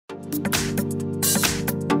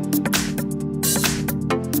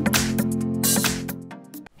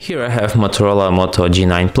Here I have Motorola Moto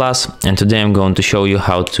G9 Plus, and today I'm going to show you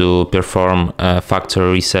how to perform a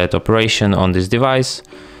factory reset operation on this device,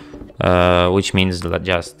 which means that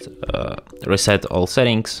just reset all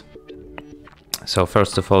settings. So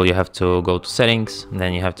first of all, you have to go to settings,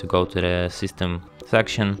 then you have to go to the system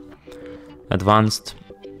section, advanced,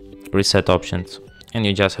 reset options, and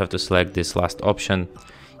you just have to select this last option,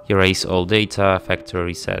 erase all data, factory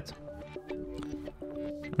reset,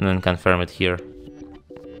 and then confirm it here.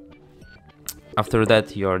 After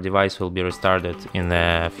that, your device will be restarted in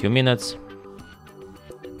a few minutes.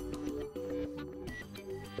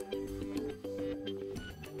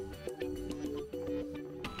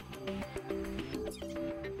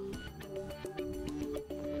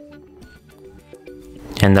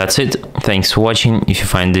 And that's it. Thanks for watching. If you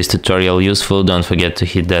find this tutorial useful, don't forget to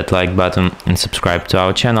hit that like button and subscribe to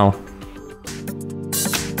our channel.